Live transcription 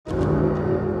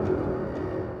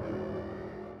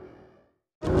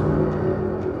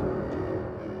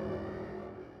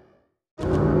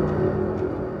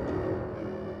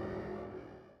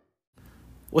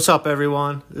What's up,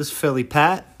 everyone? This is Philly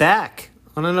Pat, back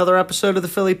on another episode of the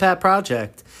Philly Pat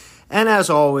Project. And as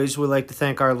always, we'd like to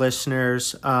thank our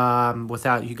listeners.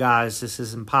 Without you guys, this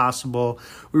is impossible.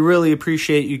 We really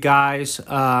appreciate you guys.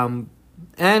 And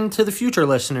to the future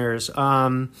listeners,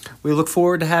 we look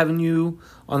forward to having you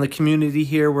on the community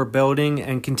here we're building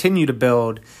and continue to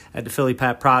build at the Philly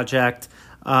Pat Project.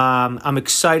 I'm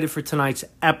excited for tonight's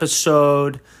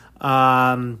episode.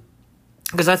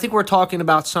 Because I think we're talking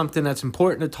about something that's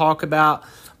important to talk about,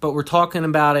 but we're talking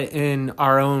about it in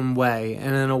our own way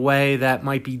and in a way that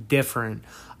might be different.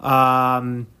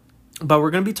 But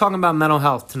we're going to be talking about mental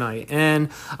health tonight. And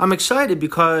I'm excited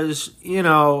because,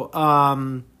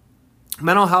 mental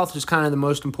health is kind of the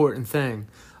most important thing.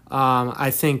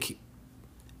 I think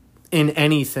in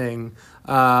anything,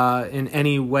 in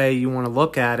any way you want to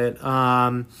look at it.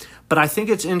 But I think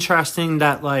it's interesting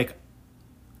that,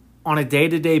 on a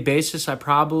day-to-day basis, I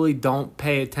probably don't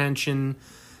pay attention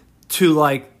to,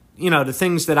 the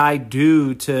things that I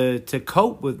do to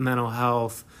cope with mental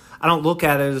health. I don't look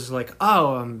at it as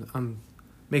I'm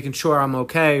making sure I'm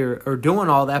okay or doing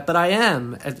all that, but I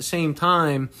am at the same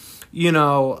time,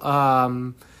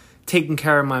 taking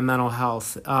care of my mental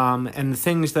health. And the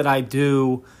things that I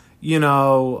do,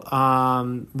 really,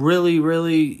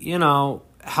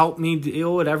 help me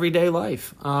deal with everyday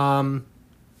life.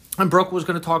 And Brooke was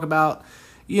going to talk about,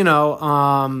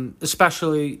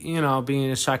 especially, being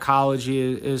a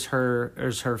psychology is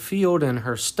her field and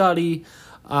her study,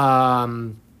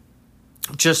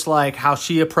 just like how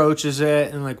she approaches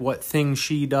it and what things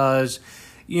she does,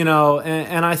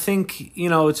 and I think,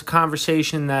 it's a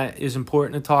conversation that is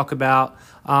important to talk about,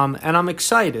 and I'm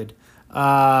excited.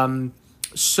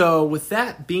 So with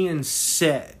that being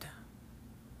said,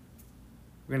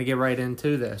 we're going to get right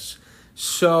into this.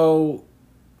 So,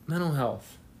 mental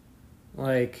health,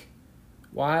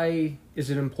 why is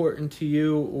it important to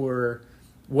you, or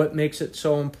what makes it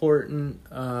so important,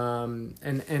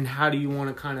 and how do you want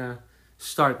to kind of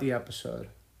start the episode?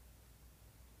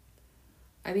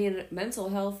 I mean, mental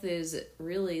health is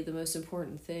really the most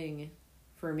important thing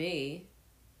for me.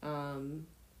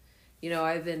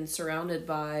 I've been surrounded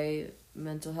by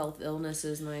mental health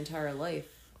illnesses my entire life.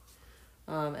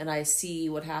 And I see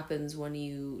what happens when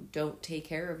you don't take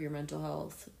care of your mental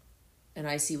health. And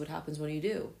I see what happens when you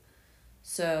do.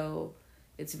 So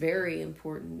it's very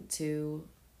important to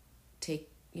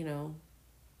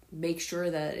make sure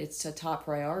that it's a top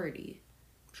priority.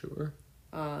 Sure.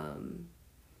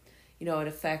 It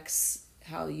affects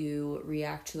how you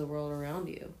react to the world around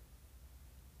you.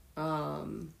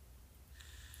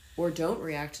 Or don't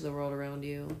react to the world around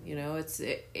you.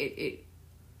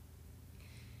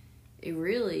 It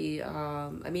really,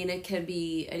 it can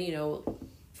be, and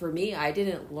for me, I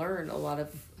didn't learn a lot of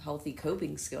healthy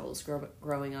coping skills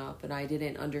growing up, and I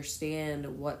didn't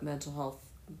understand what mental health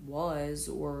was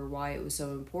or why it was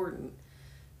so important.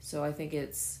 So I think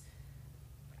it's,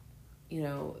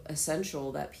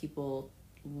 essential that people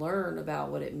learn about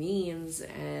what it means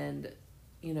and,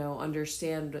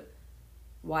 understand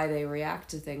why they react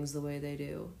to things the way they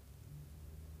do.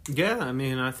 Yeah,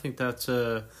 I think that's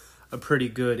a pretty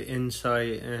good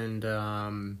insight, and I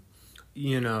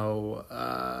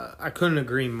couldn't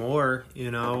agree more.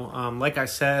 Like I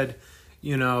said,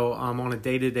 on a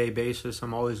day-to-day basis,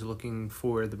 I'm always looking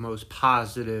for the most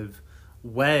positive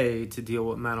way to deal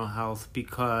with mental health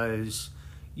because,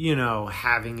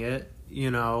 having it,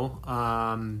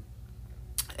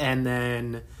 and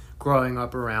then growing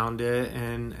up around it,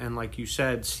 and like you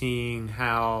said, seeing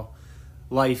how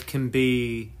life can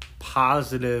be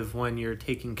positive when you're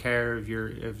taking care of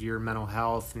your mental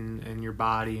health and your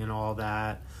body and all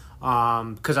that.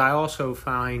 Because I also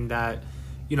find that,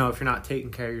 if you're not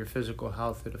taking care of your physical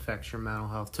health, it affects your mental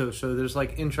health too. So there's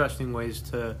interesting ways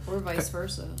to... Or vice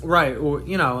versa. Right. Or,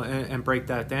 and break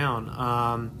that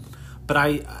down. But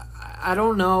I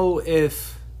don't know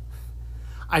if...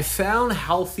 I found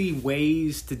healthy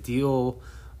ways to deal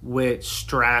with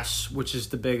stress, which is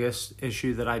the biggest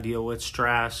issue that I deal with,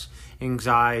 stress,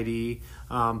 anxiety,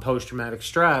 post-traumatic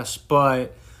stress.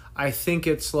 But I think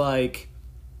it's I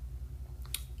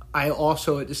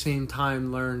also at the same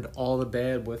time learned all the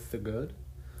bad with the good.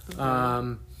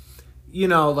 Okay.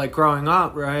 Growing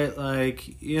up, right? I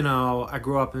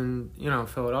grew up in,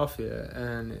 Philadelphia,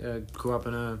 and grew up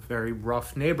in a very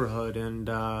rough neighborhood, and,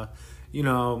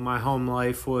 my home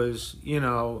life was,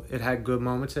 it had good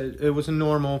moments. It was a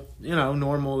normal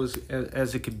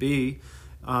as it could be.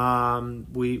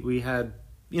 We had,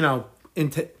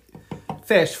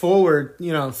 fast forward,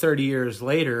 30 years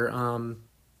later,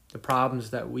 the problems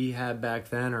that we had back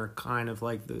then are kind of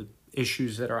like the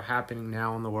issues that are happening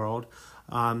now in the world.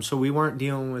 So we weren't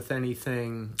dealing with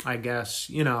anything, I guess,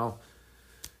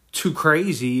 too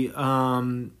crazy.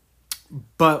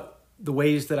 But the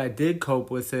ways that I did cope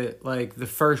with it, like the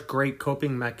first great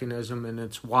coping mechanism, and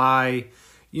it's why,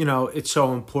 it's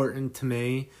so important to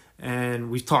me.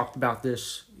 And we've talked about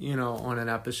this, on an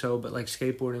episode, but like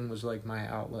skateboarding was like my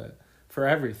outlet for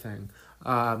everything.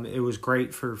 It was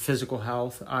great for physical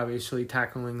health, obviously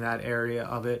tackling that area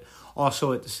of it.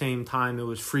 Also at the same time, it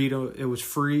was free.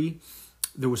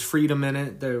 There was freedom in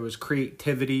it. There was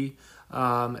creativity.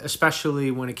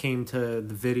 Especially when it came to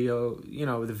the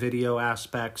video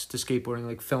aspects to skateboarding,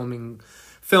 like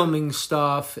filming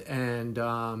stuff, and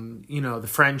the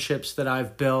friendships that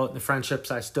I've built, the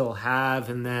friendships I still have.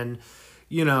 And then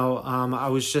I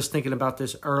was just thinking about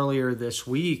this earlier this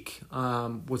week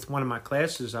with one of my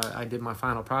classes. I did my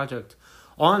final project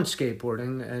on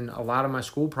skateboarding, and a lot of my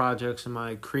school projects and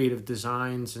my creative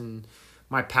designs and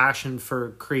my passion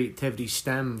for creativity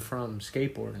stem from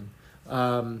skateboarding.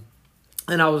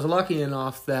 And I was lucky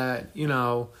enough that,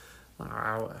 I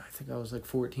think I was like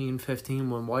 14, 15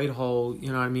 when Whitehall,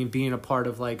 being a part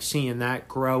of like seeing that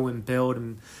grow and build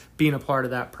and being a part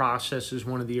of that process as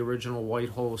one of the original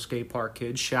Whitehall skate park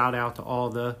kids. Shout out to all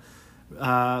the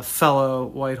fellow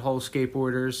Whitehall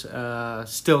skateboarders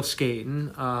still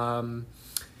skating. But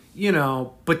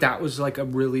that was like a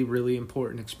really, really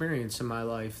important experience in my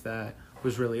life that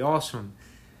was really awesome.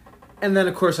 And then,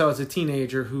 of course, I was a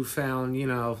teenager who found,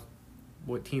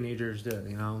 what teenagers do,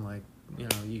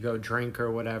 you go drink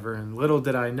or whatever. And little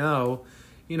did I know,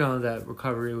 that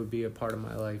recovery would be a part of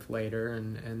my life later.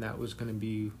 And that was going to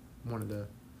be one of the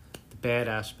bad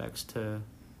aspects to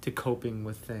coping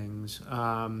with things.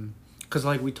 Because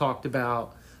like we talked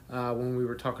about when we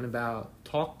were talking about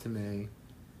Talk to Me,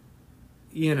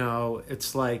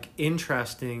 it's like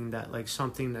interesting that like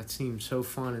something that seems so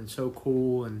fun and so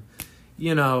cool and,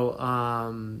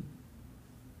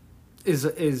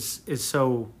 is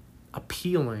so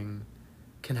appealing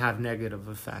can have negative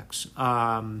effects.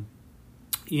 So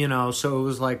it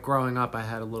was like growing up, I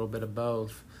had a little bit of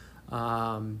both.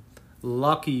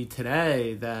 Lucky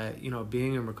today that,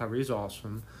 being in recovery is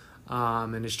awesome,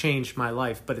 and has changed my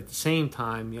life. But at the same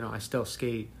time, I still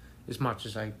skate as much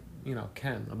as I,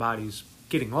 can. My body's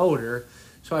getting older,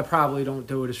 so I probably don't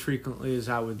do it as frequently as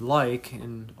I would like.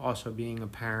 And also being a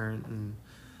parent and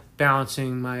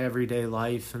balancing my everyday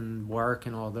life and work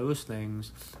and all those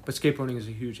things. But skateboarding is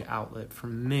a huge outlet for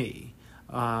me.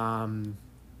 I'm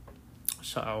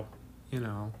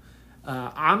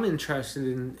interested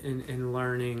in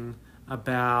learning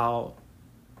about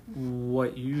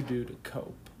what you do to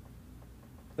cope.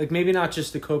 Like maybe not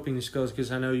just the coping skills,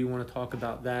 because I know you want to talk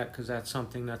about that because that's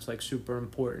something that's like super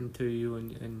important to you,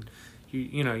 and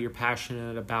you're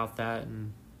passionate about that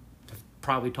and have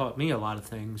probably taught me a lot of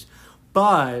things.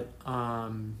 But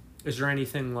is there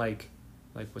anything like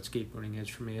what skateboarding is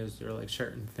for me? Is there like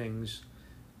certain things,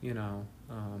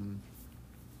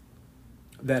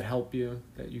 that help you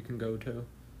that you can go to?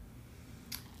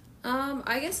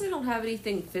 I guess I don't have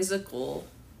anything physical,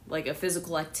 like a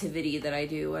physical activity that I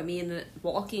do. I mean,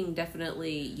 walking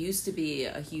definitely used to be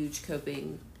a huge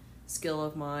coping skill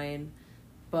of mine,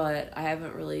 but I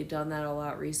haven't really done that a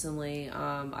lot recently.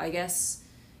 I guess,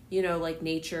 like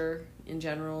nature in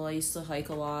general. I used to hike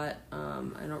a lot.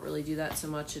 I don't really do that so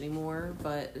much anymore,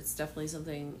 but it's definitely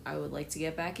something I would like to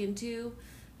get back into.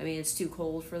 I mean, it's too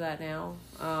cold for that now,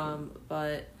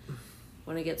 but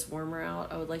when it gets warmer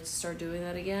out, I would like to start doing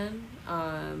that again.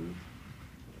 And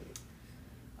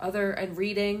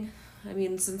reading. I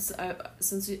mean, since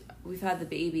we've had the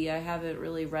baby, I haven't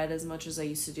really read as much as I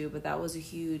used to do, but that was a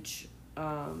huge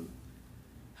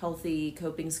healthy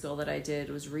coping skill that I did,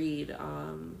 was read.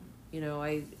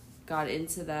 I got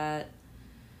into that.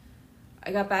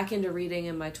 I got back into reading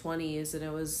in my 20s, and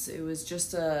it was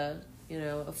just a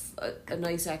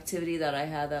nice activity that I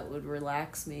had that would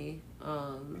relax me.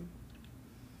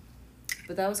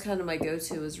 But that was kind of my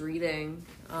go-to, was reading.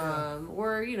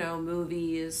 Or,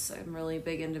 movies. I'm really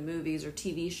big into movies or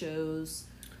TV shows.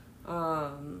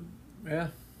 Yeah.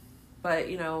 But,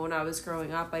 when I was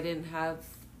growing up, I didn't have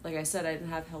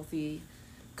healthy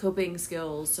coping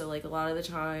skills. So, like, a lot of the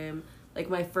time, like,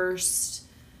 my first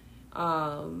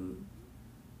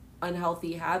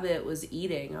unhealthy habit was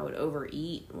eating. I would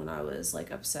overeat when I was,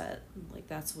 like, upset. Like,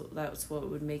 that's what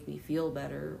would make me feel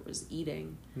better, was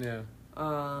eating. Yeah.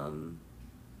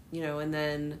 And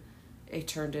then it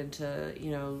turned into,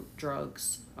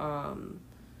 drugs.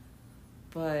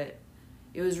 But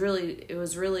it was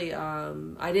really,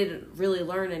 I didn't really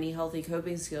learn any healthy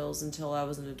coping skills until I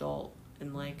was an adult.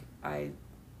 And like, I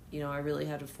really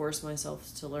had to force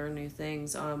myself to learn new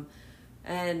things.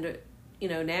 And,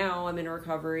 now I'm in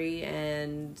recovery,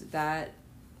 and that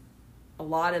a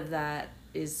lot of that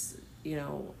is,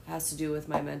 has to do with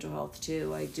my mental health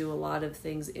too. I do a lot of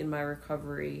things in my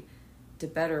recovery to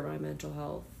better my mental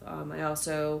health. I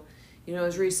also,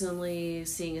 was recently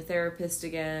seeing a therapist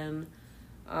again.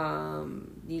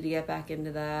 Need to get back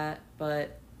into that.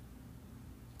 But,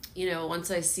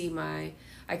 once I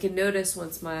can notice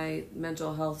once my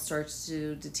mental health starts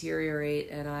to deteriorate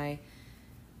and I,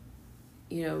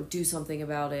 do something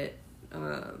about it.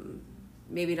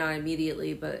 Maybe not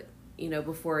immediately, but,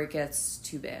 before it gets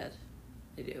too bad,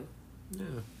 I do. Yeah.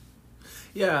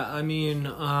 Yeah, I mean,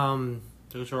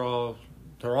 they're all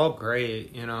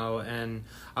great, and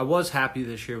I was happy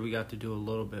this year we got to do a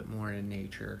little bit more in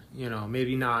nature,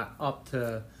 maybe not up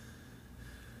to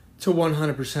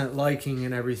 100% liking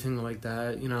and everything like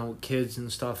that, kids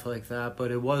and stuff like that,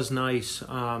 but it was nice,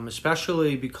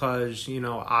 especially because,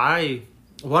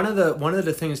 one of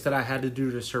the things that I had to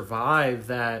do to survive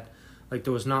that, like,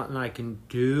 there was nothing I can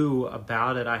do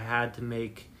about it. I had to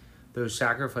make those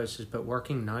sacrifices, but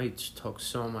working nights took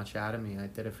so much out of me. I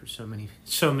did it for so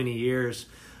many years.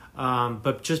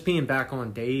 But just being back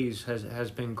on days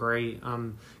has been great.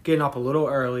 I'm getting up a little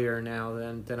earlier now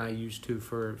than I used to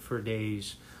for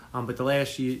days. But the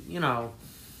last year,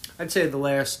 I'd say the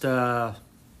last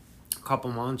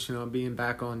couple months, being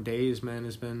back on days, man,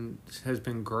 has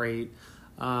been great.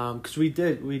 Because we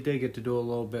did get to do a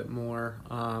little bit more.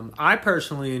 I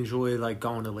personally enjoy like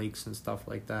going to lakes and stuff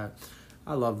like that.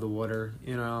 I love the water,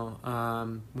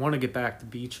 want to get back to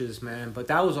beaches, man. But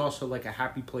that was also like a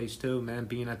happy place too, man,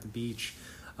 being at the beach,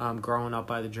 growing up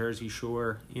by the Jersey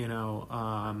Shore,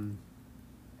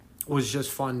 was just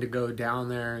fun to go down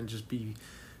there and just be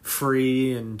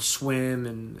free and swim.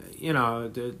 And,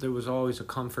 there was always a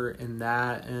comfort in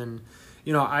that. And,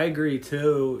 I agree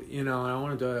too, and I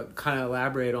wanted to kind of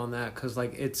elaborate on that because,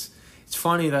 like, it's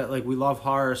funny that, like, we love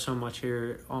horror so much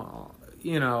here,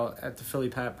 at the Philly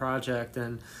Pat Project,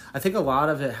 and I think a lot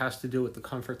of it has to do with the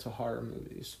comforts of horror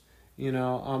movies,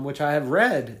 which I have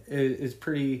read is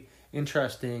pretty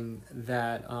interesting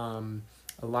that a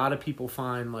lot of people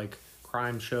find, like,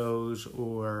 crime shows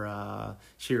or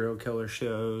serial killer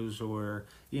shows or,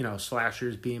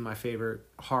 slashers being my favorite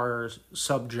horror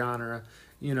subgenre.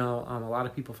 A lot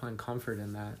of people find comfort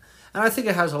in that. And I think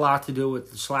it has a lot to do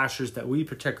with the slashers that we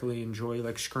particularly enjoy,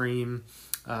 like Scream,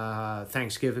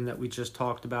 Thanksgiving that we just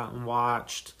talked about and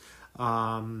watched.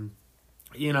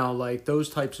 Like those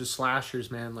types of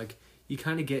slashers, man, like you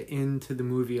kind of get into the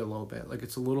movie a little bit. Like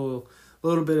it's a little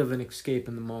bit of an escape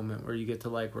in the moment where you get to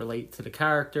like relate to the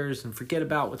characters and forget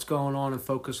about what's going on and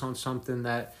focus on something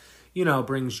that,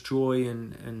 brings joy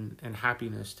and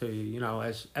happiness to you,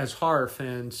 as horror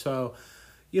fans. So,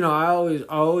 I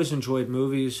always enjoyed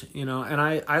movies, and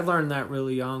I learned that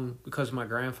really young because of my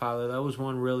grandfather. That was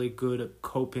one really good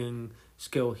coping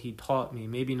skill he taught me.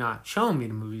 Maybe not showing me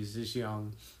the movies as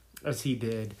young as he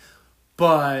did,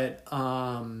 but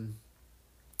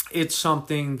it's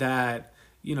something that,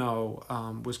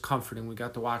 was comforting. We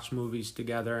got to watch movies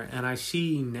together, and I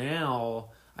see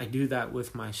now I do that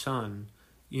with my son,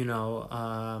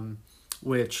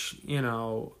 which,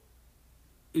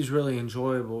 is really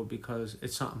enjoyable because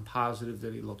it's something positive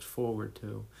that he looks forward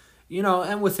to,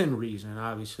 and within reason.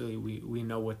 Obviously, we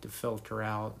know what to filter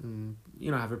out and,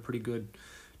 have a pretty good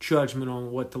judgment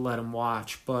on what to let him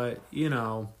watch. But,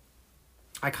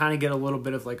 I kind of get a little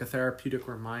bit of like a therapeutic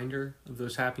reminder of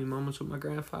those happy moments with my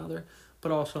grandfather,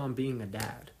 but also on being a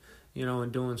dad,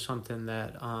 and doing something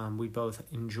that we both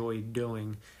enjoy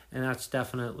doing. And that's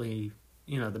definitely,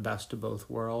 the best of both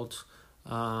worlds.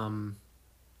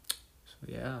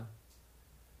 Yeah.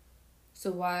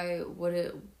 So why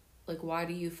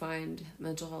do you find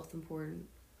mental health important?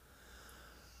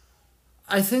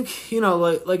 I think,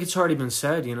 like it's already been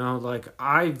said, like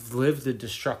I've lived a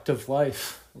destructive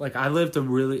life. Like I lived a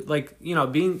really, like,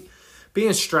 being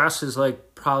stressed is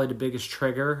like probably the biggest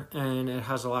trigger, and it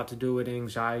has a lot to do with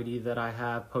anxiety that I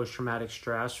have, post-traumatic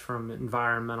stress from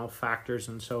environmental factors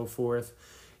and so forth.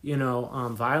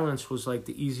 Violence was like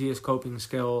the easiest coping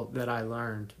skill that I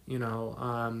learned.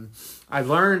 I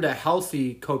learned a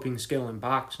healthy coping skill in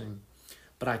boxing,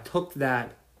 but I took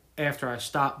that after I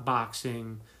stopped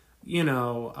boxing,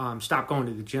 stopped going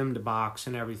to the gym to box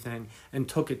and everything, and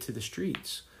took it to the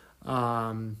streets,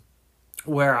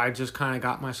 where I just kind of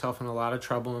got myself in a lot of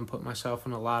trouble and put myself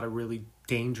in a lot of really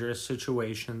dangerous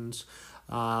situations,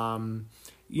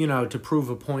 to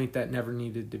prove a point that never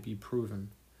needed to be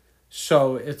proven.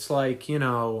 So it's like,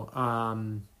 I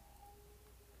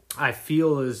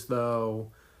feel as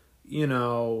though,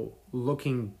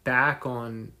 looking back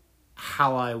on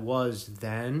how I was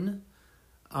then,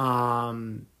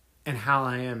 and how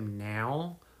I am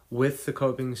now with the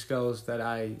coping skills that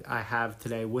I have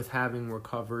today, with having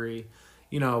recovery,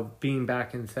 being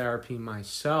back in therapy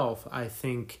myself, I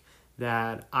think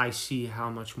that I see how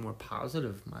much more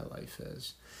positive my life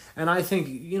is. And I think,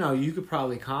 you could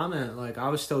probably comment, like, I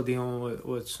was still dealing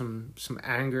with some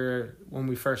anger when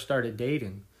we first started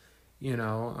dating,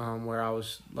 where I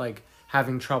was, like,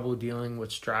 having trouble dealing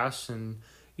with stress, and,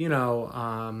 I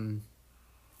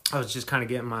was just kind of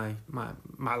getting my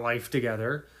life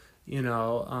together,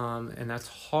 and that's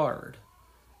hard.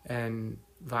 And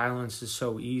violence is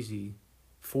so easy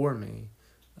for me.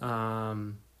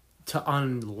 To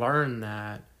unlearn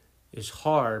that is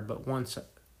hard, but once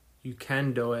you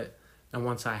can do it, and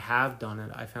once I have done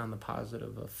it, I found the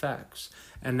positive effects.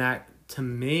 And that, to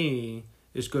me,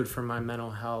 is good for my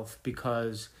mental health,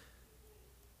 because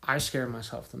I scare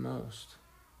myself the most,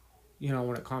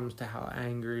 when it comes to how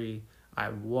angry I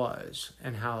was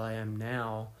and how I am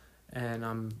now. And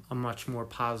I'm a much more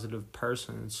positive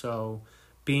person. So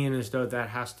being as though that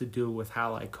has to do with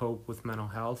how I cope with mental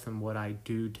health and what I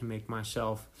do to make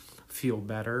myself feel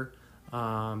better,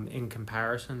 in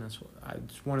comparison,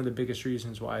 it's one of the biggest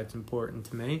reasons why it's important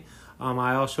to me.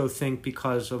 I also think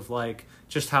because of, like,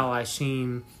 just how I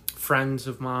seen friends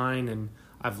of mine, and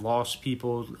I've lost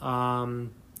people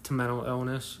to mental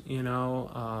illness,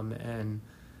 and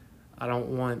I don't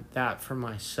want that for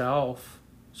myself,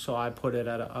 so I put it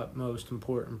at an utmost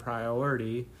important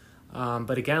priority.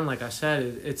 But again, like I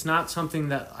said, it's not something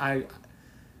that I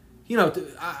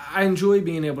enjoy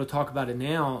being able to talk about it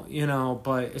now,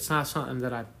 but it's not something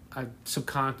that I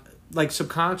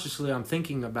subconsciously I'm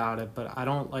thinking about it, but I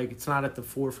don't, it's not at the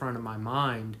forefront of my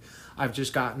mind. I've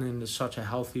just gotten into such a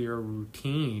healthier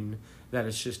routine that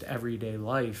it's just everyday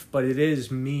life. But it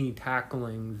is me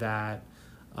tackling that,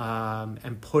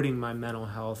 and putting my mental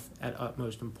health at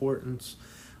utmost importance.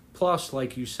 Plus,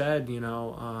 like you said,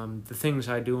 the things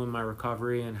I do in my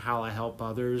recovery and how I help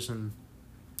others, and,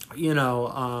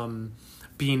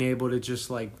 being able to just,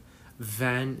 like,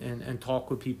 vent and talk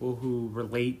with people who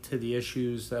relate to the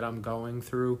issues that I'm going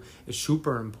through is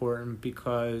super important,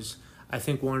 because I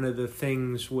think one of the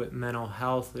things with mental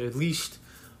health, at least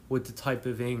with the type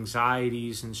of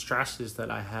anxieties and stresses that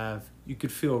I have, you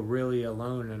could feel really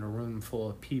alone in a room full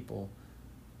of people.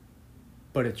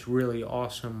 But it's really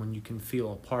awesome when you can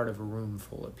feel a part of a room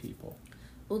full of people.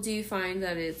 Well, do you find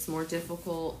that it's more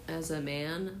difficult as a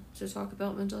man to talk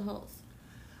about mental health?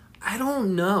 I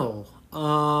don't know.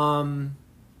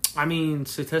 I mean,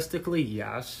 statistically,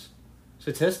 yes.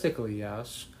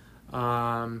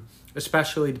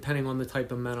 Especially depending on the type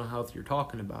of mental health you're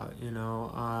talking about,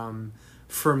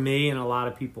 For me, and a lot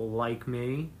of people like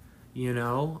me,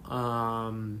 that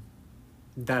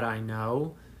I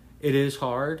know, it is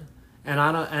hard. And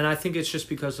I think it's just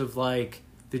because of, like,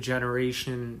 the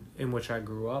generation in which I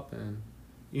grew up in.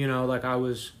 I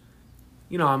was,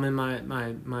 I'm in my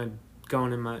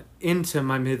going into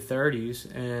my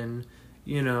mid-30s, and,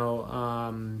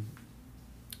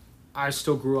 I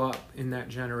still grew up in that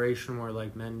generation where,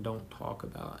 like, men don't talk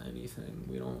about anything.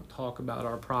 We don't talk about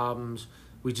our problems.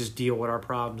 We just deal with our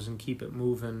problems and keep it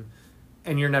moving.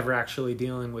 And you're never actually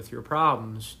dealing with your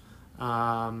problems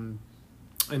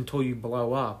until you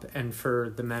blow up. And for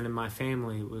the men in my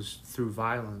family, it was through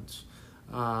violence.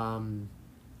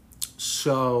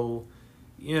 So,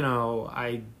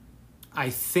 I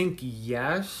think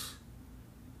yes.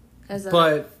 Has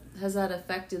that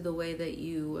affected the way that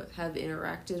you have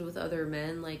interacted with other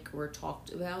men, like, or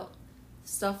talked about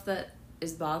stuff that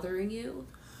is bothering you?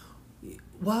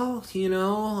 Well,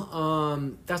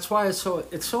 that's why it's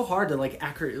so hard to, like,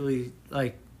 accurately,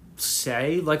 like,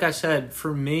 say. Like I said,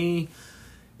 for me,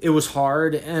 it was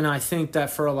hard, and I think that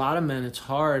for a lot of men it's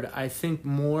hard. I think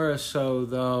more so,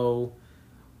 though,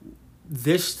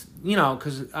 this,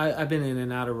 because I've been in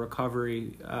and out of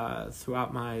recovery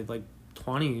throughout my, like,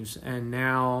 20s, and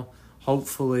now,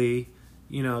 hopefully,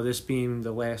 this being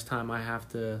the last time I have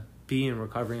to be in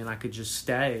recovery and I could just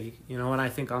stay, and I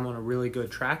think I'm on a really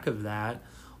good track of that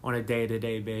on a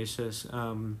day-to-day basis.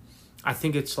 I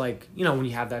think it's like, when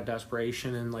you have that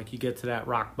desperation and, like, you get to that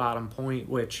rock bottom point,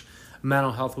 which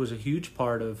mental health was a huge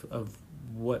part of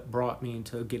what brought me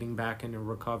into getting back into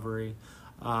recovery.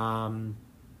 And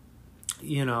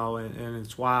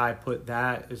it's why I put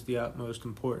that as the utmost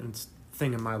important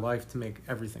thing in my life to make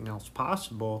everything else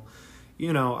possible.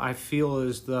 I feel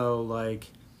as though, like,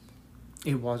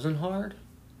 it wasn't hard.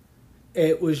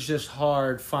 It was just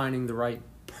hard finding the right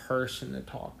person to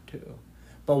talk to.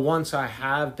 But once I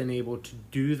have been able to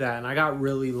do that, and I got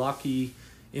really lucky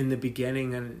in the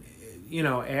beginning, and,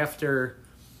 after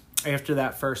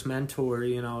that first mentor,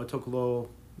 it took a little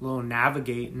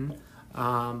navigating.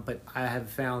 But I have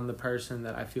found the person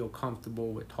that I feel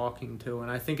comfortable with talking to, and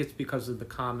I think it's because of the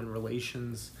common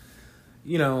relations,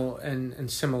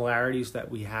 and similarities that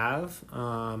we have.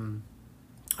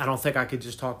 I don't think I could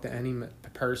just talk to any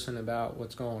person about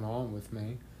what's going on with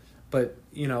me, but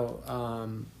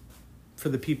for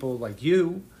the people like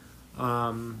you,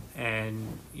 and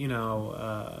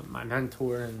my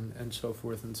mentor and so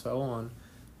forth and so on,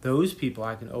 those people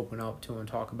I can open up to and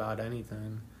talk about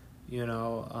anything.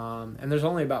 And there's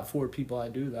only about 4 people I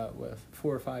do that with,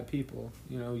 4 or 5 people.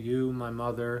 You, my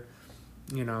mother,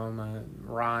 my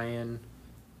Ryan,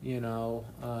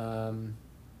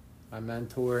 my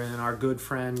mentor, and our good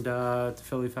friend at the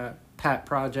Philly Pat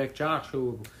Project, Josh,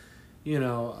 who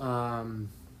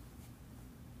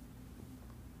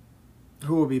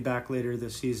will be back later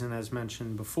this season, as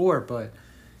mentioned before. But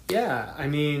yeah, I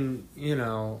mean,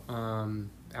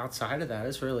 outside of that,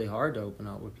 it's really hard to open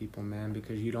up with people, man,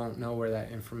 because you don't know where that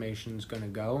information is going to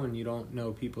go, and you don't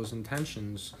know people's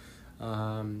intentions.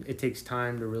 It takes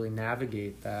time to really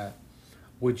navigate that.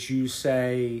 Would you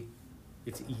say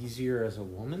it's easier as a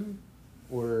woman,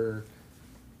 or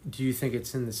do you think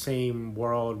it's in the same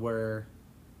world where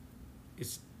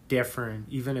it's different,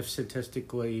 even if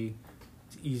statistically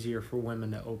it's easier for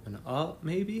women to open up,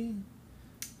 maybe?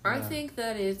 I think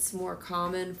that it's more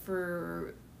common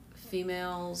for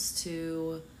females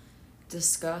to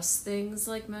discuss things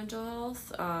like mental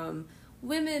health.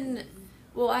 Women,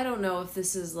 well, I don't know if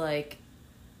this is like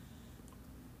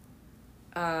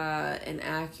an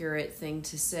accurate thing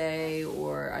to say,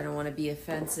 or I don't want to be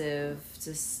offensive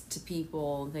to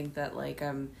people and think that like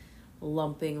I'm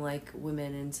lumping like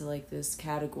women into like this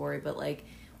category, but like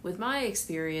with my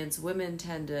experience, women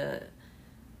tend to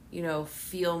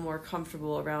feel more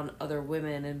comfortable around other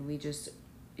women, and we just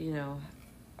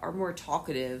are more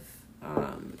talkative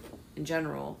in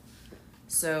general.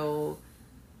 So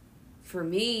for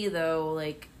me though,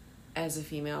 like as a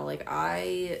female, like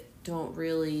I don't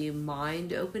really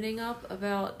mind opening up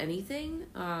about anything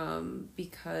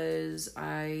because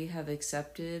I have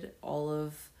accepted all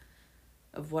of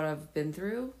what I've been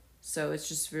through. So it's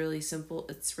just really simple.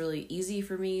 It's really easy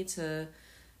for me to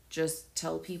just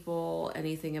tell people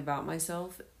anything about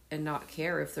myself and not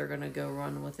care if they're going to go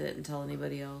run with it and tell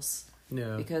anybody else.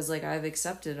 Yeah. Because like I've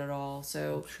accepted it all.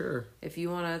 So sure, if you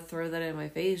want to throw that in my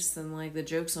face, then like the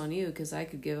joke's on you, because I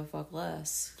could give a fuck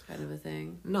less, kind of a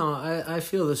thing. No, I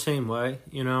feel the same way.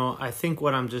 I think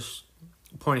what I'm just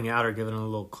pointing out or giving a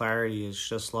little clarity is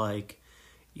just like,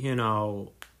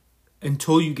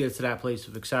 until you get to that place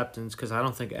of acceptance, because I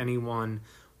don't think anyone,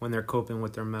 when they're coping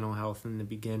with their mental health in the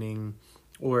beginning,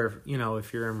 or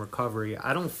if you're in recovery,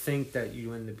 I don't think that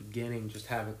you in the beginning just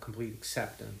have a complete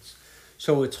acceptance.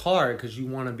 So it's hard because you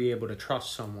want to be able to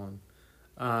trust someone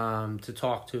to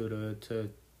talk to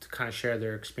kind of share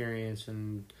their experience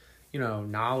and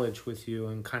knowledge with you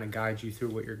and kind of guide you through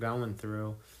what you're going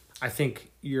through. I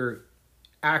think you're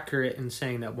accurate in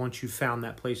saying that once you found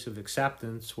that place of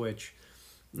acceptance, which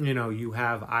you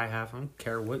have, I don't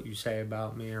care what you say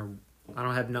about me, or I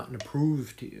don't have nothing to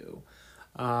prove to you.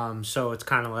 So it's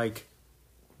kind of like,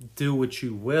 do what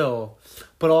you will.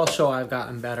 But also I've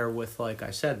gotten better with, like I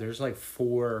said, there's like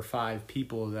 4 or 5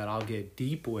 people that I'll get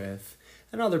deep with,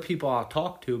 and other people I'll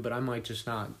talk to, but I might just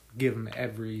not give them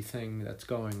everything that's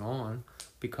going on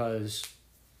because,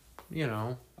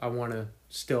 I want to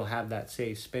still have that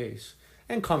safe space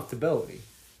and comfortability.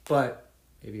 But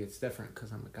maybe it's different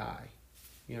because I'm a guy,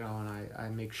 and I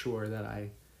make sure that I,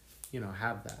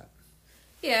 have that.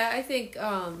 Yeah, I think,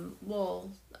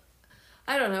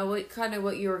 I don't know,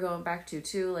 what you were going back to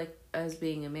too, like as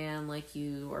being a man, like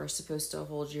you are supposed to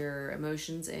hold your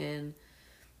emotions in,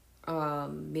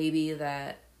 maybe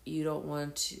that you don't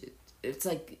want to, it's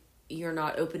like you're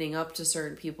not opening up to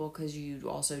certain people because you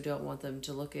also don't want them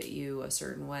to look at you a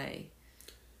certain way.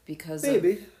 Because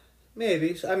maybe.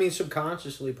 I mean,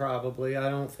 subconsciously, probably. I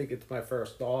don't think it's my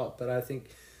first thought, but I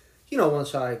think,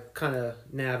 once I kind of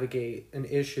navigate an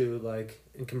issue, like,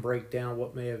 and can break down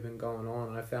what may have been going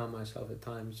on, I found myself at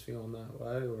times feeling that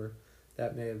way, or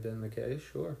that may have been the case,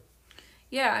 sure.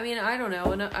 Yeah, I mean, I don't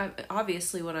know. And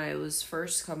obviously when I was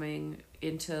first coming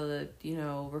into the,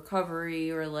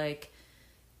 recovery, or like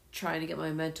trying to get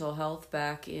my mental health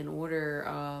back in order,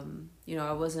 I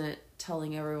wasn't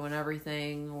telling everyone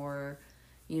everything, or,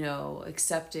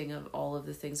 accepting of all of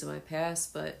the things in my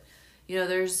past. But,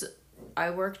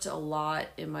 I worked a lot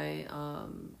in my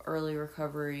early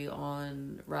recovery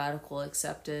on radical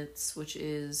acceptance, which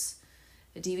is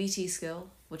a DBT skill,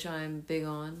 which I'm big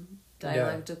on,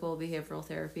 dialectical behavioral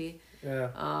therapy. Yeah.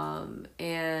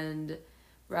 And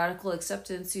radical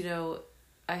acceptance,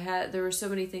 I there were so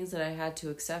many things that I had to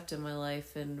accept in my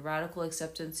life, and radical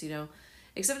acceptance,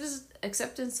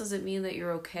 acceptance doesn't mean that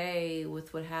you're okay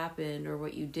with what happened or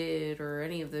what you did or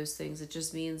any of those things. It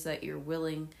just means that you're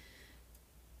willing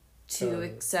to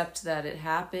accept that it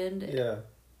happened. Yeah.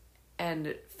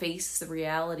 And face the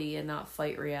reality and not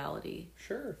fight reality.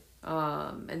 Sure.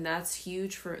 And that was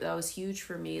huge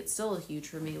for me. It's still huge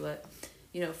for me, but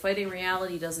fighting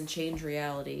reality doesn't change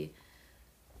reality.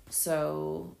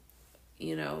 So,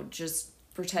 just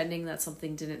pretending that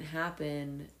something didn't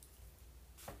happen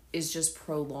is just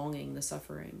prolonging the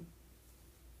suffering.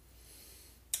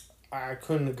 I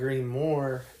couldn't agree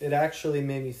more. It actually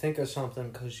made me think of something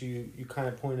because you kind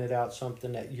of pointed out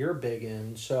something that you're big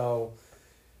in. So,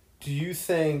 do you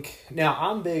think... Now,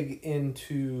 I'm big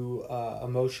into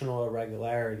emotional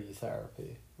irregularity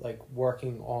therapy, like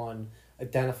working on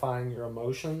identifying your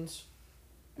emotions.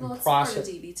 Well, it's part of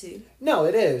DBT. No,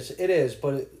 it is,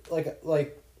 but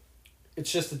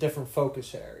it's just a different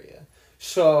focus area.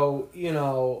 So,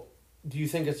 do you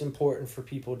think it's important for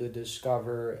people to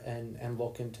discover and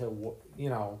look into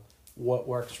what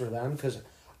works for them? Because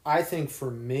I think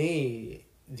for me,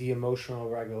 the emotional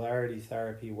regularity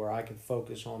therapy, where I could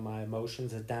focus on my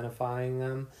emotions, identifying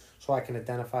them, so I can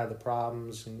identify the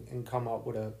problems and come up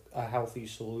with a healthy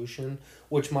solution,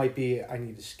 which might be I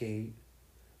need to skate,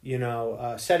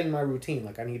 setting my routine,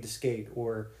 like I need to skate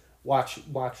or watch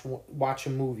a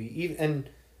movie. And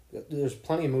there's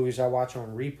plenty of movies I watch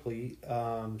on replay,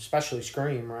 especially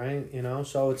Scream, right?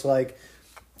 So it's like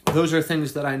those are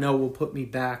things that I know will put me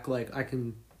back, like I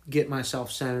can get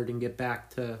myself centered and get back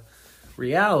to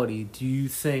reality. Do you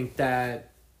think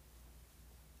that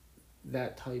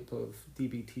type of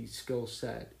DBT skill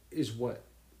set is what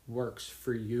works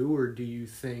for you, or do you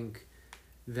think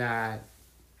that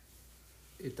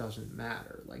it doesn't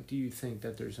matter? Like, do you think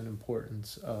that there's an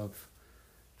importance of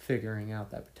figuring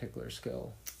out that particular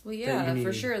skill? Well, yeah,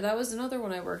 for sure. That was another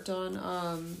one I worked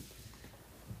on.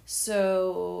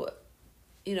 So,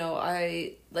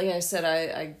 like I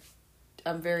said,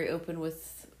 I'm very open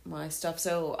with my stuff.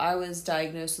 So I was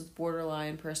diagnosed with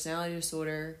borderline personality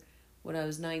disorder when I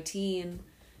was 19,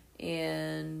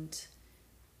 and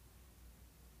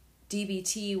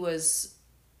DBT was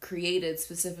created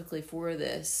specifically for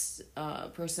this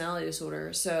personality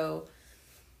disorder. So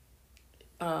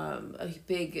a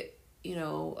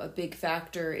big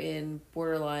factor in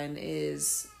borderline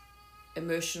is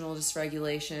emotional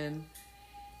dysregulation.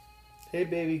 Hey,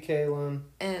 baby Kaylin.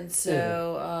 And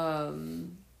so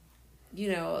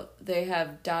they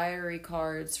have diary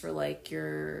cards for like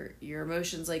your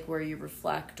emotions, like where you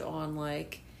reflect on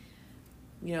like,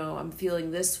 I'm feeling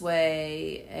this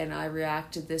way and I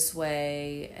reacted this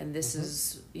way and this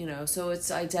is, so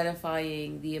it's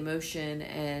identifying the emotion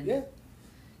and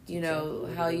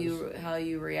how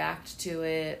you react to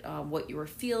it, what you were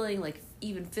feeling, like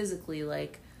even physically,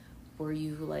 like were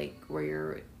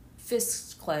your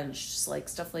fists clenched, like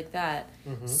stuff like that.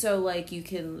 Mm-hmm. So like you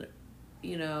can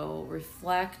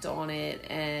reflect on it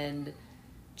and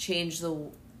change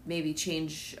a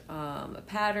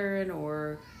pattern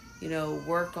or,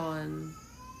 work on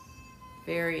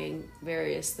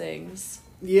various things.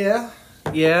 Yeah,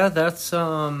 that's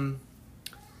a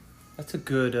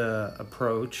good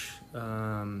approach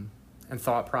and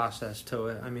thought process to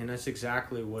it. I mean, that's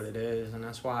exactly what it is, and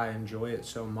that's why I enjoy it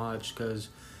so much, because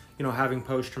having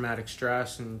post-traumatic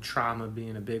stress and trauma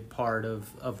being a big part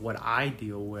of what I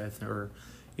deal with, or,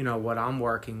 what I'm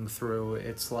working through,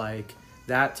 it's like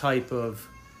that type of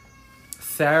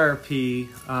therapy,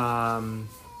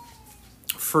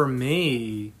 for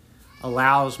me,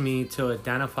 allows me to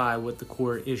identify what the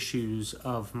core issues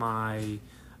of my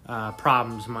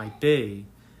problems might be.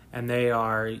 And they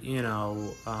are,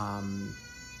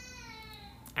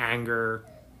 anger,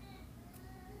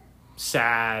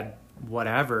 sad,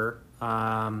 whatever.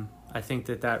 I think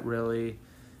that really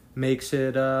makes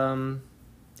it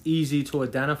easy to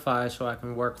identify, so I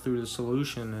can work through the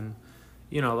solution. And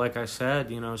like I said,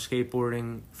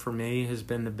 skateboarding for me has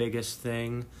been the biggest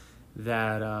thing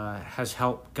that has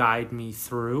helped guide me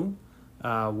through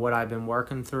what I've been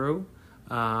working through.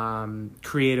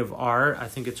 Creative art, I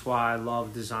think it's why I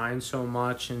love design so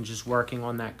much, and just working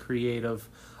on that creative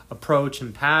approach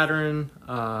and pattern.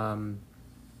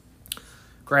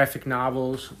 Graphic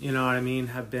novels,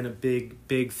 have been a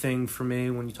big thing for me.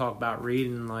 When you talk about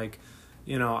reading, like,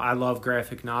 I love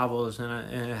graphic novels, and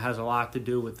it has a lot to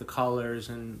do with the colors,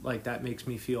 and like that makes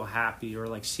me feel happy, or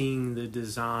like seeing the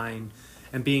design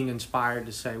and being inspired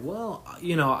to say, well,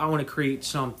 I want to create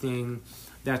something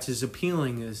that's as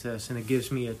appealing as this, and it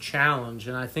gives me a challenge.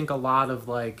 And I think a lot of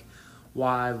like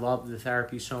why I love the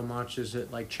therapy so much is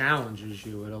it like challenges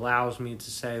you. It allows me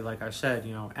to say, like I said,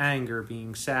 anger,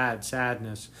 being sad,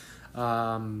 sadness,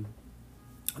 the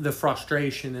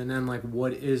frustration, and then like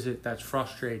what is it that's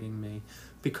frustrating me,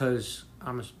 because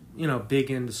I'm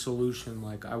big into solution.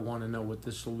 Like I want to know what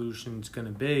the solution's going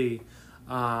to be,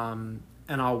 and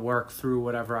I'll work through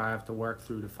whatever I have to work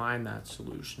through to find that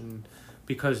solution,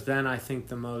 because then I think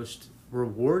the most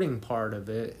rewarding part of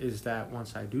it is that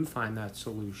once I do find that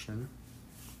solution,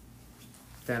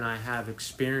 then I have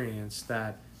experience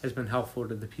that has been helpful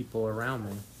to the people around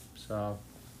me. So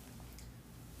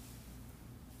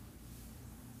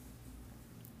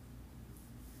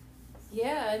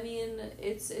yeah, I mean,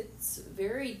 it's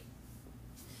very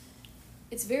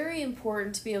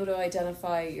important to be able to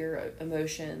identify your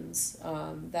emotions.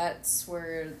 That's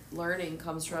where learning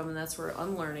comes from, and that's where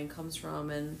unlearning comes from.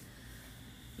 And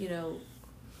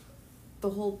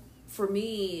for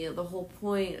me, the whole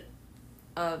point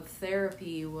of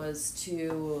therapy was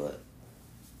to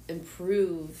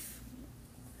improve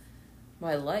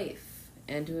my life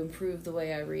and to improve the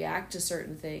way I react to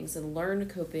certain things and learn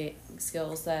coping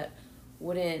skills that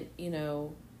wouldn't,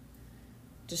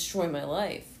 destroy my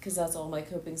life, because that's all my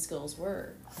coping skills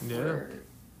were. Yeah. Were,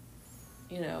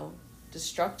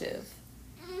 destructive.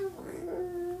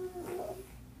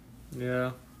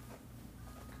 Yeah.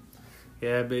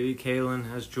 Yeah, baby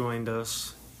Kalen has joined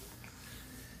us.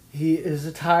 He is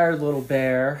a tired little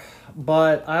bear,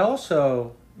 but I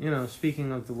also,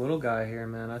 speaking of the little guy here,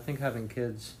 man, I think having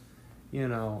kids,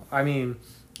 I mean,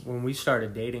 when we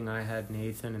started dating, I had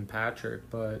Nathan and Patrick,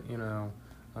 but,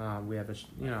 we have a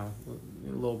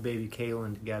little baby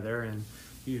Kaylin together, and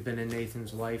you've been in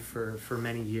Nathan's life for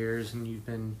many years, and you've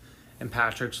been in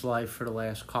Patrick's life for the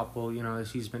last couple,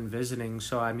 as he's been visiting.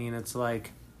 So, I mean, it's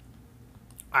like,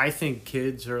 I think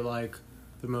kids are like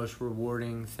the most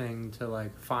rewarding thing to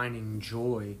like finding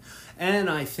joy. And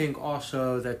I think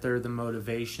also that they're the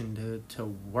motivation to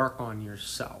work on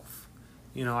yourself.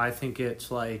 I think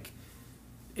it's like,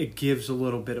 it gives a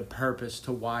little bit of purpose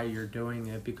to why you're doing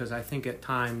it, because I think at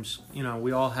times,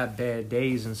 we all have bad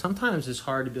days, and sometimes it's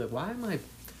hard to be like, why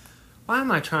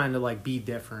am I trying to like be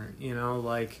different?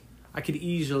 Like I could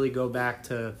easily go back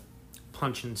to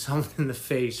punching someone in the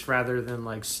face rather than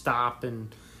like stop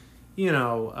and,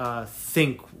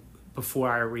 think before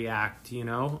I react,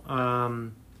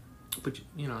 but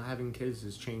having kids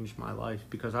has changed my life,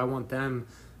 because I want them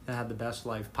to have the best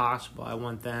life possible. I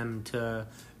want them to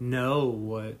know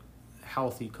what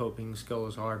healthy coping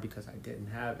skills are, because I didn't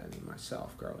have any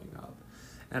myself growing up.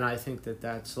 And I think that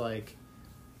that's like,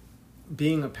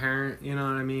 being a parent,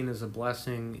 is a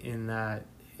blessing in that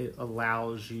it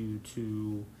allows you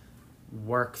to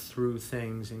work through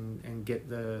things and get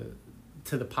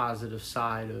to the positive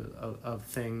side of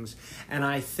things. And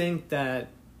I think that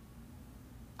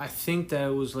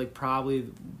it was like probably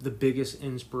the biggest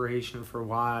inspiration for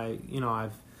why,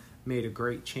 I've made a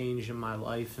great change in my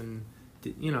life and,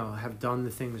 have done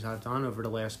the things I've done over the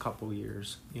last couple of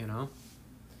years,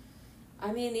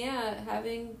 I mean, yeah,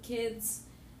 having kids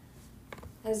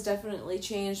has definitely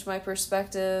changed my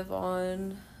perspective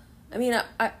on,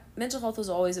 mental health was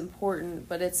always important,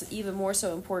 but it's even more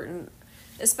so important,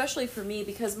 especially for me,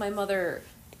 because my mother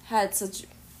had such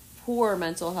poor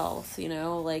mental health,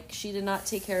 like she did not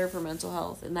take care of her mental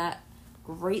health, and that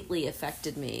greatly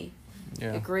affected me.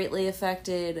 Yeah. It greatly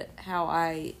affected how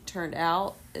I turned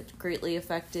out. It greatly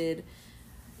affected,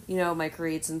 my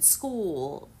grades in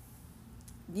school,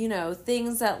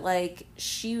 things that like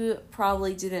she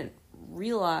probably didn't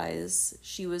realize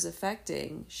she was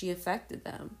affecting. She affected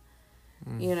them,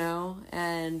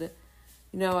 and,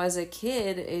 as a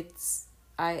kid,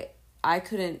 I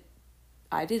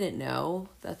didn't know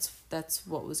that's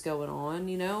what was going on,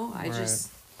 I right. Just,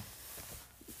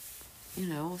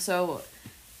 so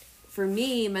for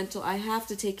me, I have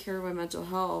to take care of my mental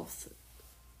health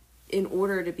in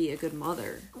order to be a good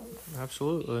mother.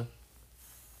 Absolutely.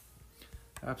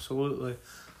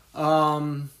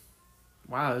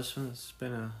 Wow, it's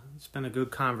been a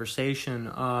good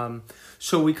conversation.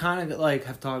 So we kind of like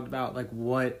have talked about like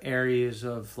what areas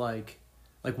of like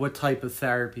what type of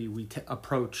therapy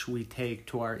approach we take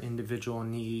to our individual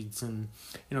needs, and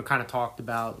kind of talked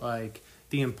about like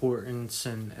the importance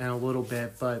and a little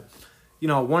bit, but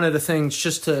one of the things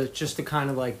just to kind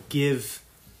of like give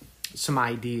some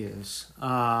ideas,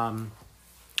 kind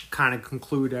of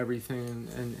conclude everything,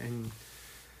 and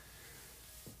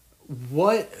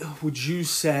what would you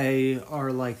say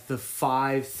are like the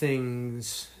 5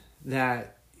 things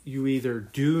that you either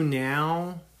do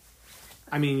now?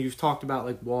 I mean, you've talked about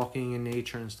like walking in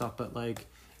nature and stuff, but like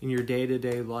in your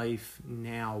day-to-day life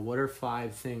now, what are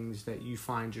 5 things that you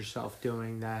find yourself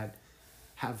doing that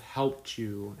have helped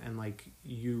you and like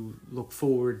you look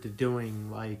forward to doing,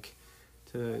 like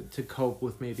to cope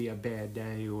with maybe a bad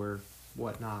day or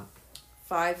whatnot?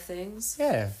 5 things.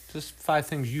 Yeah, just 5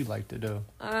 things you like to do.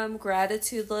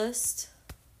 Gratitude list.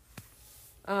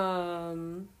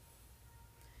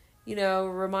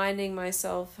 Reminding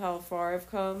myself how far I've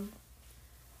come.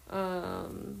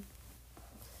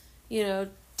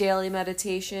 Daily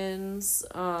meditations.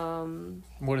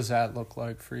 What does that look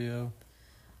like for you?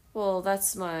 Well,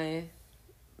 that's my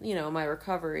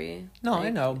recovery. No, I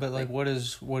know, but like what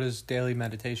is daily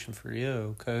meditation for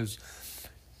you? Because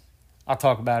I'll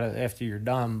talk about it after you're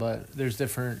done, but there's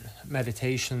different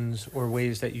meditations or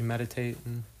ways that you meditate,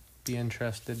 and be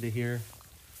interested to hear.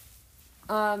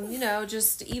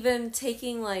 Just even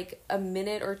taking like a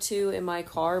minute or 2 in my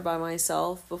car by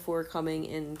myself before coming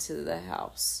into the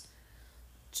house.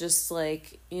 Just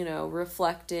like,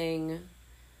 reflecting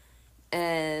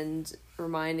and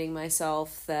reminding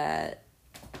myself that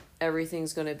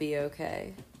everything's going to be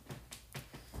okay.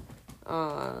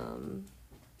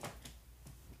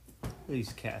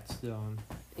 These cats doing.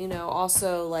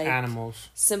 Also like Animals.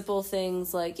 Simple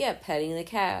things like, petting the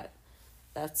cat.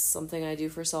 That's something I do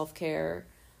for self-care.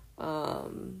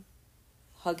 Hugging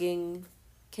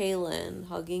Kaylin,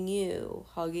 hugging you,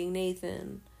 hugging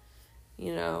Nathan.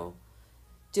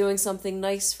 Doing something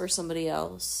nice for somebody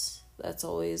else. That's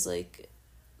always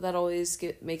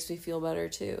makes me feel better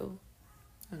too.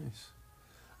 Nice.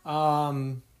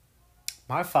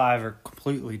 My 5 are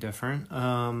completely different.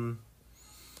 Well,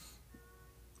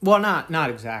 not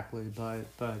exactly, but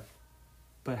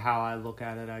how I look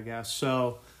at it, I guess.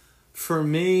 So, for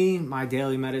me, my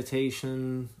daily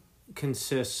meditation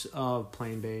consists of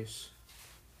playing bass.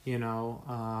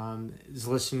 Is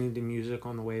listening to music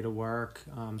on the way to work,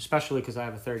 especially because I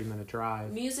have a 30-minute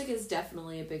drive. Music is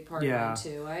definitely a big part of mine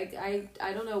too. I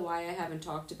don't know why I haven't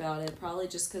talked about it. Probably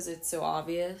just because it's so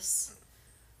obvious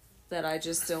that I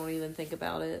just don't even think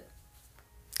about it.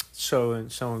 So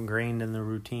ingrained in the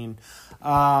routine.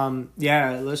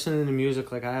 Listening to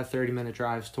music, like I have 30-minute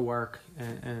drives to work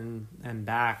and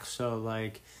back, so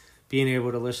like being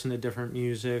able to listen to different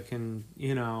music and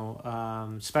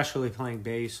especially playing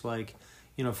bass, like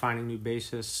finding new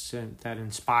bassists that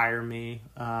inspire me,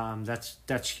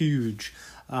 that's huge.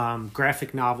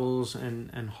 Graphic novels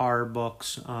and horror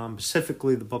books,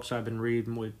 specifically the books I've been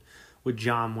reading with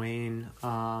John Wayne,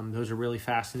 those are really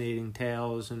fascinating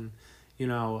tales, and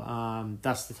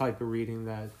that's the type of reading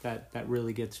that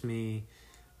really gets me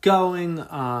going.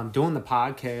 Doing the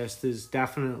podcast is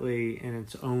definitely in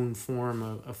its own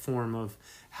form a form of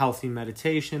healthy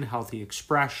meditation, healthy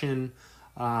expression.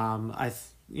 We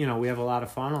have a lot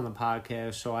of fun on the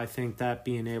podcast, so I think that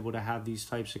being able to have these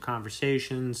types of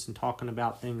conversations and talking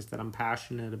about things that I'm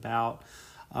passionate about,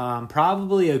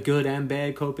 probably a good and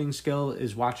bad coping skill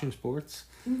is watching sports.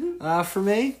 Mm-hmm. For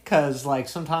me, because like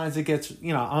sometimes it gets,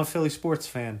 I'm a Philly sports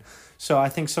fan, so I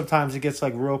think sometimes it gets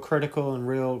like real critical and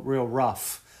real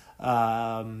rough.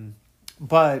 But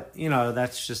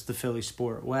that's just the Philly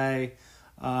sport way.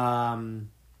 Horror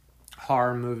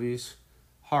movies,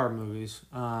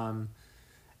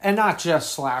 and not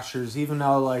just slashers, even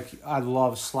though like I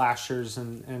love slashers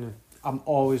and I'm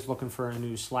always looking for a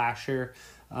new slasher.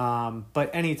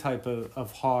 But any type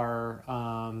of horror,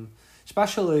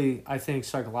 especially I think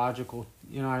psychological,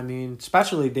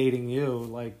 especially dating you,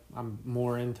 like I'm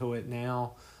more into it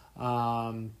now,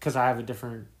 because I have a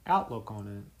different outlook on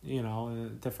it, and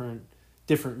a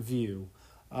different view.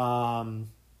 But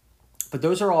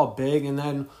those are all big. And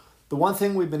then the one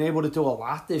thing we've been able to do a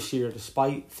lot this year,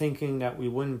 despite thinking that we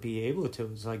wouldn't be able to,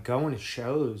 is like going to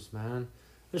shows, man.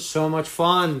 There's so much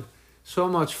fun.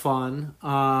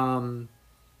 I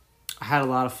had a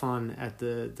lot of fun at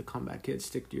the Comeback Kid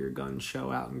Stick to Your Guns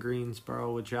show out in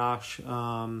Greensboro with Josh.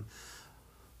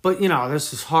 But,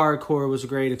 this is hardcore. It was a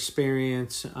great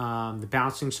experience. The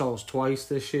Bouncing Souls twice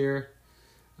this year.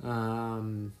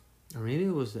 Or maybe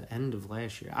it was the end of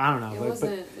last year. I don't know.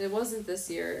 It wasn't this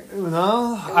year.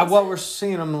 No? We're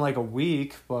seeing them in like a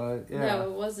week, but yeah. No,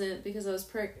 it wasn't because I was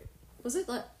pregnant. Was it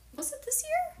this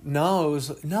year? No,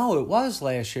 it was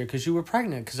last year because you were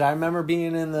pregnant. Because I remember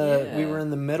being we were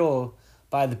in the middle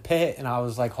by the pit, and I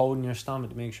was like holding your stomach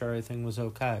to make sure everything was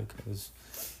okay. Because,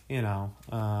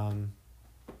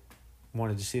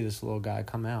 wanted to see this little guy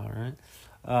come out, right?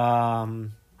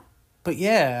 But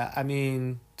yeah,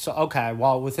 so okay,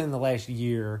 well, within the last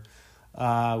year,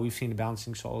 we've seen the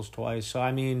Bouncing Souls twice. So,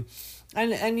 and you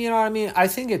know what I mean? I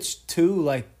think it's too,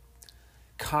 like,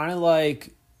 kind of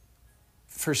like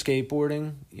for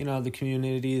skateboarding. You know, the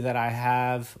community that I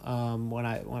have, when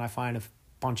I find a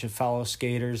bunch of fellow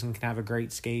skaters and can have a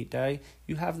great skate day,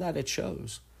 you have that at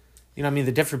shows. You know what I mean?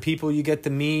 The different people you get to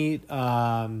meet,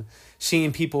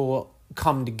 seeing people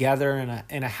come together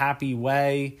in a happy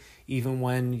way, even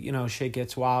when, you know, shit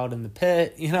gets wild in the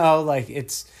pit, you know, like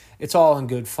it's all in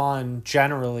good fun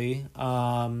generally.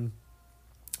 And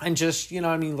just, you know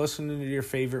what I mean, listening to your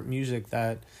favorite music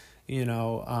that, you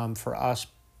know, for us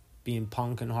being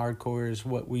punk and hardcore is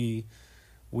what we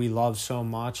love so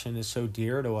much and is so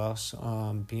dear to us.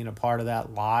 Being a part of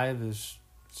that live it's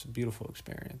a beautiful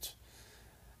experience.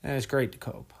 And it's great to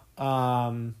cope.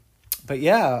 But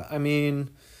yeah, I mean,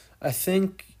 I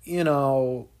think, you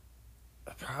know,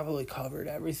 I probably covered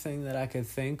everything that I could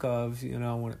think of, you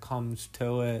know, when it comes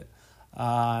to it.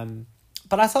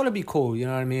 But I thought it'd be cool, you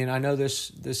know what I mean? I know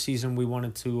this season we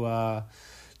wanted to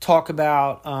talk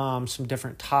about some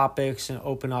different topics and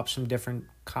open up some different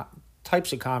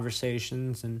types of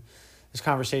conversations. And this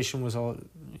conversation was all,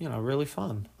 you know, really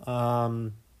fun.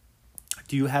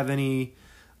 Do you have any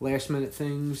last minute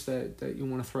things that you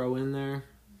want to throw in there?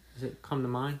 Does it come to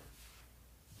mind?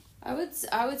 I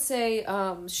would say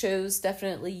shows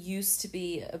definitely used to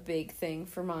be a big thing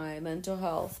for my mental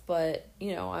health, but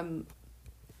you know, I'm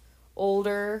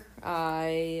older,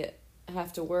 I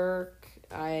have to work,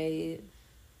 I'm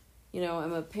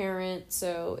a parent,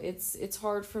 so it's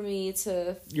hard for me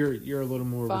to you're a little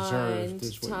more reserved, find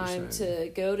is what time you're saying. to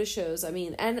go to shows. I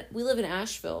mean, and we live in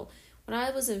Asheville. When I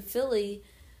was in Philly,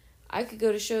 I could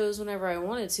go to shows whenever I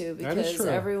wanted to because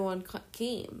everyone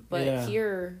came. But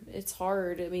here, it's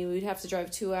hard. I mean, we'd have to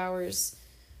drive 2 hours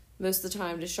most of the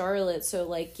time to Charlotte. So,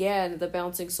 like, the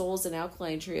Bouncing Souls and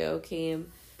Alkaline Trio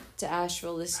came to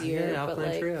Asheville this year. Yeah, but, Alkaline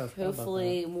like, Trio.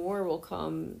 hopefully more will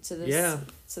come to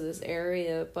this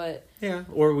area. But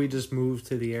or we just moved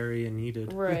to the area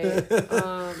needed. Right.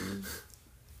 But,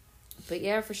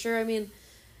 yeah, for sure. I mean,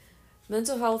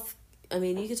 mental health... I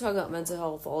mean, you could talk about mental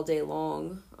health all day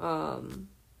long,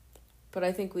 but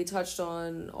I think we touched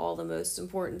on all the most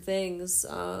important things.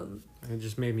 It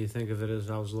just made me think of it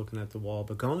as I was looking at the wall.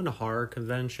 But going to horror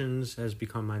conventions has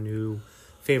become my new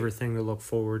favorite thing to look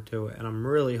forward to, and I'm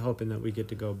really hoping that we get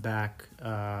to go back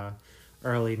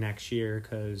early next year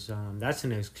because that's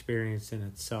an experience in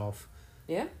itself.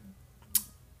 Yeah.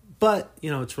 But, you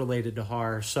know, it's related to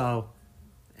horror, so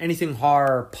anything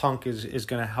horror punk is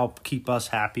going to help keep us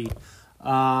happy.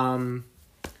 No,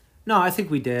 I think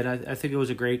we did. I think it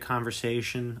was a great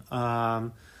conversation.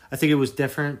 I think it was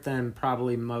different than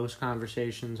probably most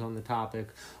conversations on the topic,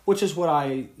 which is what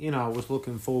I, you know, was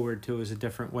looking forward to, as a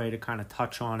different way to kind of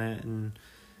touch on it and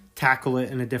tackle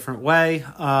it in a different way.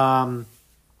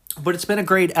 But it's been a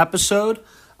great episode.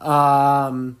 Had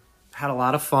a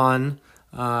lot of fun.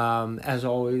 As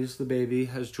always, the baby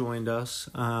has joined us,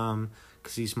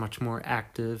 'cause he's much more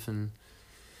active and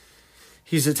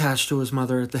he's attached to his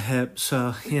mother at the hip,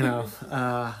 so, you know,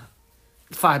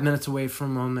 5 minutes away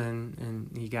from him, and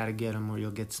you got to get him or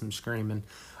you'll get some screaming.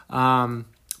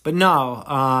 But no,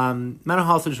 mental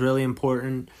health is really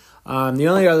important. The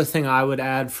only other thing I would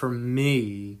add for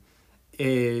me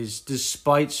is,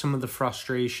 despite some of the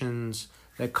frustrations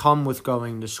that come with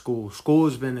going to school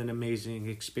has been an amazing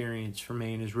experience for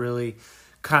me and has really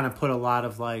kind of put a lot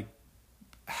of, like,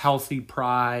 healthy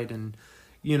pride and,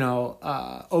 you know,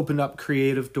 opened up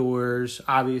creative doors.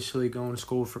 Obviously, going to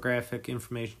school for graphic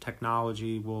information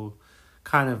technology will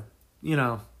kind of, you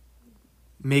know,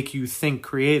 make you think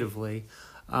creatively,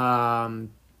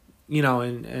 you know,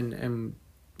 and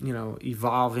you know,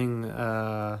 evolving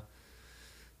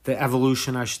the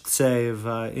evolution, I should say, of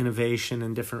innovation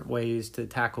and different ways to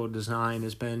tackle design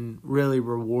has been really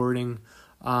rewarding.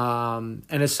 And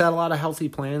it's set a lot of healthy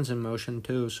plans in motion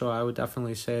too. So I would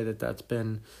definitely say that that's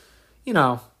been, you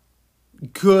know,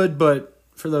 good, but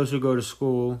for those who go to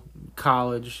school,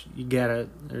 college, you get it.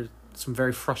 There's some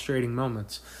very frustrating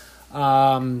moments.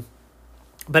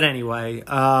 But anyway,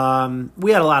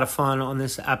 we had a lot of fun on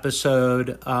this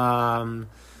episode.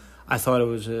 I thought it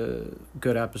was a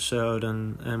good episode,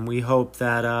 and we hope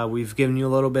that we've given you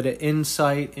a little bit of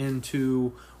insight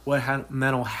into what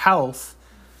mental health,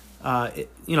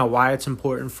 you know, why it's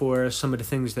important for us, some of the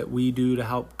things that we do to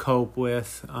help cope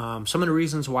with, some of the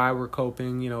reasons why we're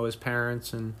coping, you know, as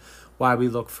parents, and why we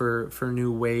look for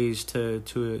new ways to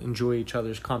enjoy each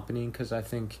other's company, because I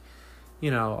think,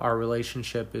 you know, our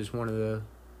relationship is one of the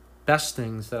best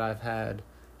things that I've had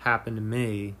happen to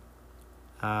me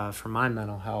for my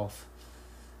mental health,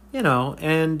 you know.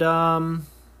 And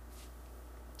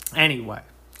anyway,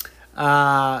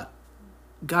 got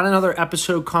another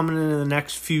episode coming in the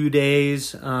next few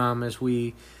days as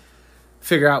we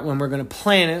figure out when we're going to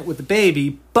plan it with the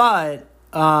baby. But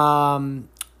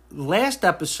last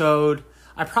episode,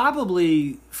 I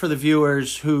probably, for the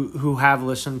viewers who have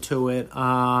listened to it,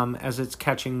 as it's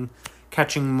catching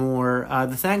more,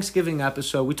 the Thanksgiving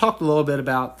episode, we talked a little bit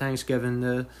about Thanksgiving.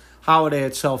 The holiday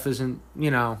itself isn't,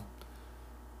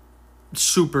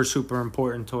 super, super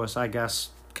important to us, I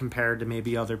guess, compared to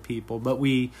maybe other people. But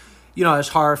we, as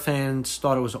horror fans,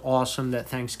 thought it was awesome that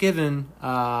Thanksgiving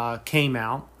came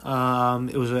out.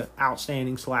 It was an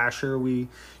outstanding slasher. We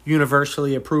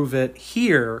universally approve it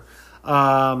here.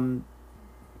 But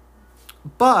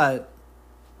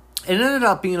it ended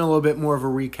up being a little bit more of a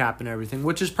recap and everything,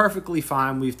 which is perfectly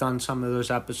fine. We've done some of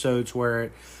those episodes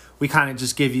where we kind of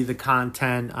just give you the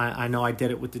content. I know I did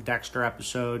it with the Dexter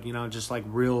episode, just like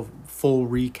real full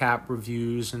recap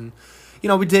reviews. And,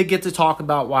 we did get to talk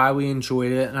about why we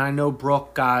enjoyed it. And I know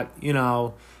Brooke got,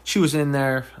 she was in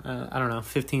there,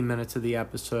 15 minutes of the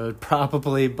episode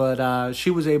probably, but she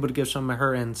was able to give some of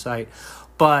her insight.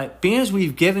 But being as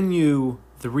we've given you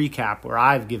the recap, or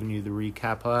I've given you the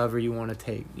recap, however you want to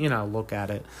take, look at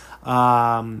it,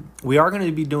 we are going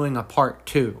to be doing a part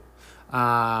 2.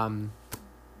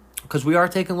 Because we are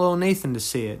taking little Nathan to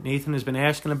see it. Nathan has been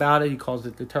asking about it. He calls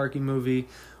it the Turkey Movie.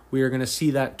 We are going to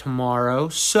see that tomorrow.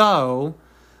 So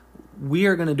we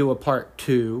are going to do a part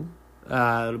 2.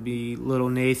 It'll be little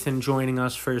Nathan joining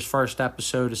us for his first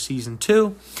episode of season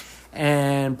 2.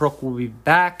 And Brooke will be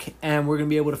back. And we're going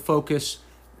to be able to focus,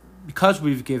 because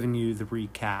we've given you the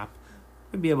recap,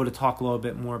 we'll be able to talk a little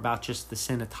bit more about just the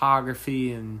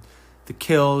cinematography and the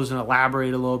kills and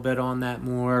elaborate a little bit on that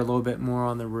more, a little bit more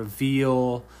on the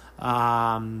reveal.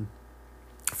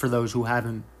 For those who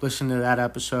haven't listened to that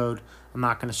episode, I'm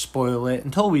not going to spoil it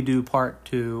until we do part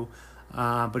 2.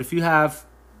 But if you have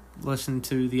listened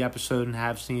to the episode and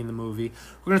have seen the movie,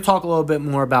 we're going to talk a little bit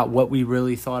more about what we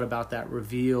really thought about that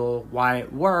reveal, why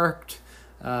it worked,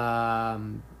 how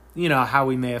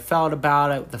we may have felt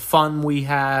about it, the fun we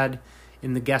had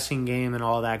in the guessing game and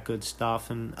all that good stuff,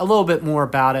 and a little bit more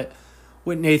about it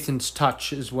with Nathan's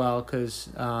touch as well, because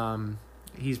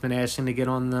he's been asking to get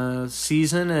on the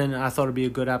season, and I thought it'd be a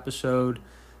good episode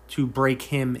to break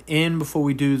him in before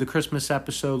we do the Christmas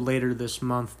episode later this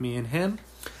month, me and him,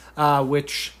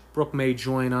 which Brooke may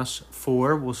join us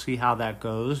for. We'll see how that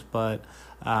goes, but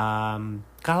got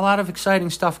a lot of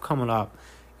exciting stuff coming up,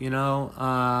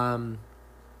 and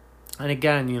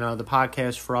again, the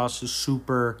podcast for us is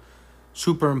super,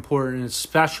 super important,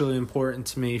 especially important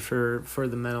to me for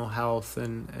the mental health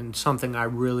and something I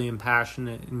really am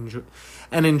passionate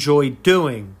and enjoy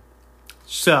doing.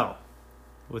 So,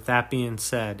 with that being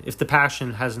said, if the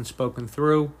passion hasn't spoken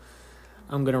through,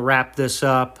 I'm going to wrap this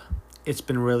up. It's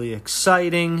been really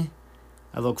exciting.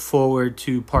 I look forward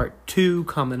to part 2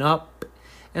 coming up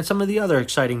and some of the other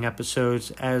exciting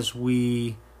episodes as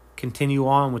we continue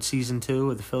on with season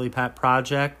 2 of the Philly Pat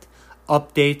Project.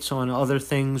 Updates on other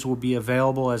things will be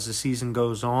available as the season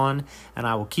goes on, and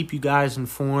I will keep you guys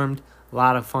informed. A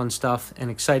lot of fun stuff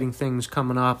and exciting things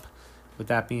coming up. With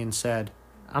that being said,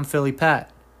 I'm Philly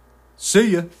Pat.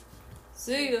 See ya.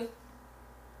 See ya.